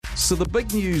So the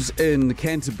big news in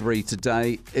Canterbury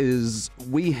today is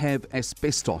we have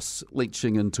asbestos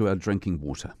leaching into our drinking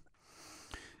water.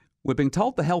 We're being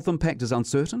told the health impact is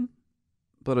uncertain,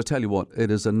 but I tell you what,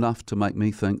 it is enough to make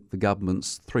me think the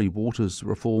government's Three Waters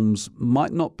reforms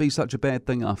might not be such a bad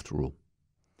thing after all.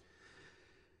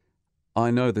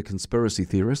 I know the conspiracy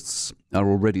theorists are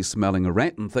already smelling a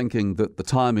rat and thinking that the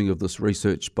timing of this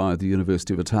research by the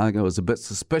University of Otago is a bit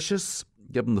suspicious,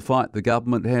 given the fight the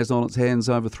government has on its hands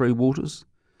over Three Waters.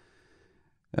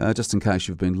 Just in case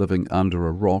you've been living under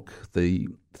a rock, the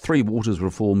Three Waters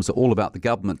reforms are all about the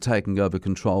government taking over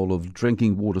control of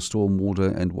drinking water,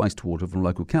 stormwater and wastewater from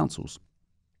local councils.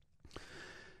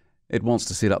 It wants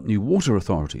to set up new water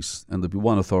authorities, and there'll be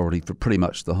one authority for pretty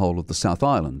much the whole of the South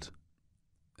Island.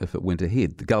 If it went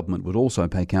ahead, the government would also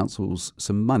pay councils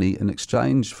some money in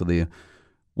exchange for their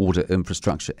water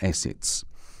infrastructure assets.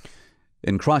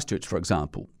 In Christchurch, for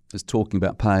example, is talking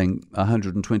about paying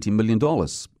 $120 million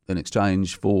in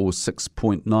exchange for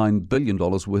 $6.9 billion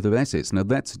worth of assets. Now,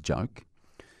 that's a joke,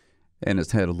 and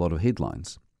it's had a lot of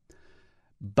headlines.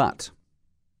 But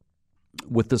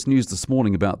with this news this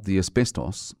morning about the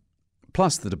asbestos,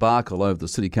 plus the debacle over the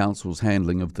City Council's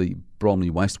handling of the Bromley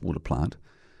wastewater plant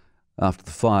after the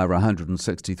fire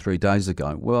 163 days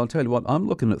ago, well, I'll tell you what, I'm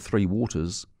looking at Three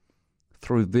Waters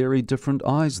through very different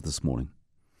eyes this morning.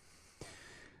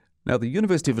 Now, the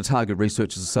University of Otago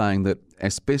researchers are saying that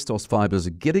asbestos fibres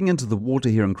are getting into the water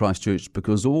here in Christchurch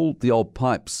because all the old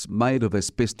pipes made of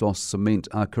asbestos cement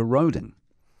are corroding.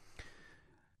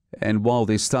 And while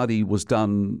their study was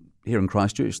done here in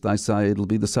Christchurch, they say it'll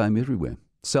be the same everywhere.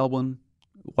 Selwyn,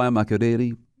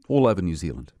 Waimakariri, all over New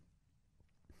Zealand.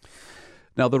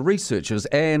 Now, the researchers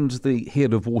and the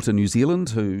head of Water New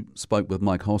Zealand, who spoke with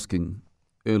Mike Hosking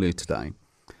earlier today,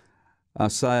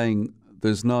 are saying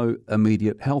there's no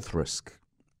immediate health risk.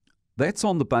 That's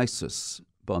on the basis,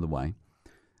 by the way,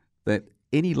 that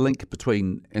any link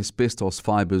between asbestos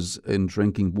fibres in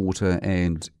drinking water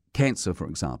and cancer, for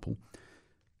example,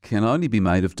 can only be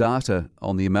made if data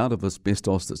on the amount of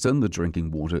asbestos that's in the drinking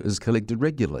water is collected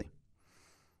regularly.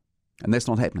 And that's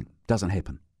not happening. Doesn't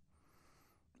happen.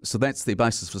 So that's the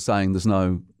basis for saying there's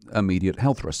no immediate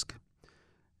health risk.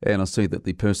 And I see that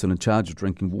the person in charge of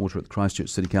drinking water at the Christchurch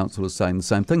City Council is saying the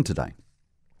same thing today.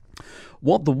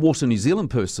 What the Water New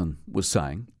Zealand person was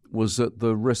saying was that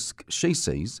the risk she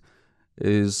sees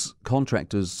is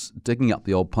contractors digging up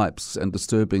the old pipes and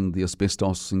disturbing the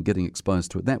asbestos and getting exposed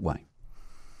to it that way.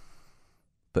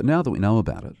 But now that we know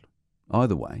about it,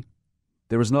 either way,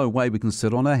 there is no way we can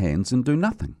sit on our hands and do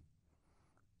nothing.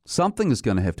 Something is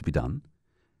going to have to be done.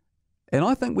 And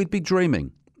I think we'd be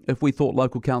dreaming if we thought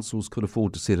local councils could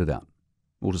afford to set it out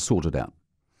or to sort it out,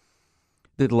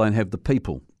 let alone have the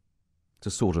people to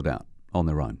sort it out on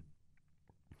their own.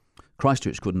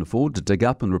 Christchurch couldn't afford to dig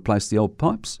up and replace the old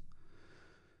pipes.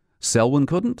 Selwyn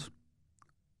couldn't.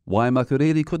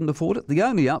 Waimakariri couldn't afford it. The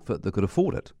only outfit that could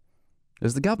afford it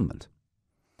is the government.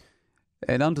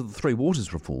 And under the Three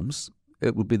Waters reforms,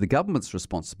 it would be the government's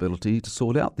responsibility to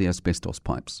sort out the asbestos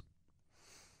pipes.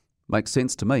 Makes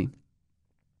sense to me.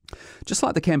 Just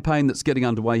like the campaign that's getting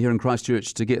underway here in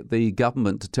Christchurch to get the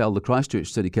government to tell the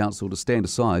Christchurch City Council to stand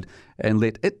aside and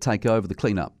let it take over the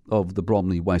clean-up of the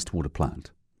Bromley wastewater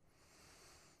plant.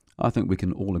 I think we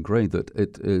can all agree that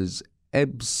it is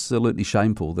absolutely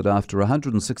shameful that after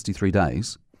 163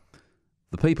 days,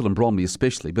 the people in Bromley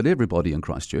especially, but everybody in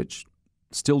Christchurch,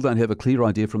 still don't have a clear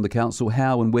idea from the council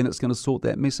how and when it's going to sort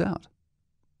that mess out.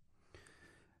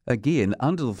 Again,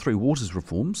 under the Three Waters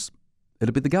reforms,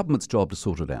 it'd be the government's job to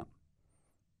sort it out.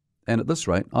 And at this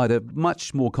rate, I'd have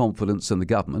much more confidence in the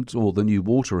government or the new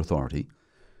water authority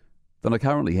than I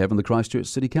currently have in the Christchurch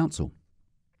City Council.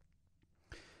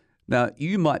 Now,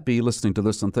 you might be listening to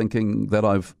this and thinking that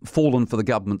I've fallen for the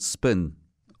government's spin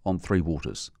on Three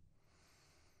Waters.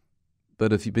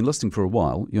 But if you've been listening for a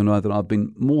while, you'll know that I've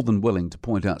been more than willing to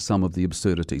point out some of the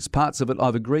absurdities. Parts of it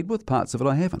I've agreed with, parts of it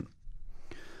I haven't.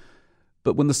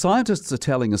 But when the scientists are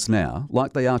telling us now,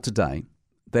 like they are today,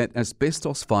 that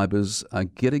asbestos fibres are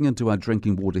getting into our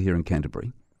drinking water here in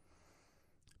Canterbury,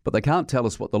 but they can't tell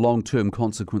us what the long-term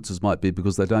consequences might be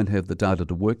because they don't have the data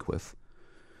to work with,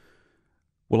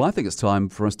 well, I think it's time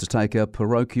for us to take our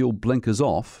parochial blinkers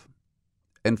off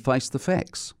and face the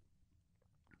facts.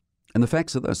 And the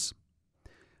facts are this.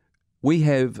 We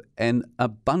have an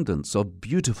abundance of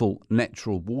beautiful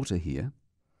natural water here,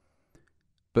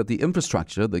 but the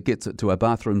infrastructure that gets it to our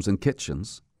bathrooms and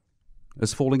kitchens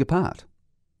is falling apart.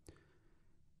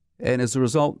 And as a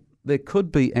result, there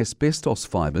could be asbestos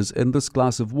fibres in this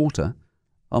glass of water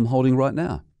I'm holding right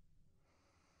now.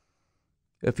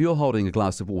 If you're holding a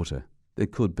glass of water, there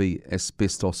could be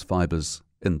asbestos fibres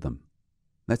in them.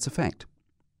 That's a fact.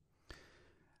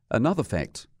 Another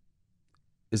fact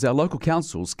is our local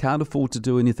councils can't afford to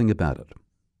do anything about it.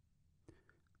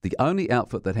 The only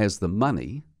outfit that has the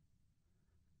money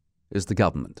is the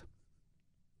government.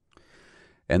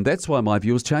 And that's why my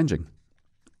view is changing,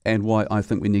 and why I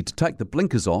think we need to take the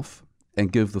blinkers off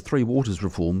and give the Three Waters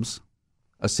reforms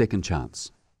a second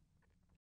chance.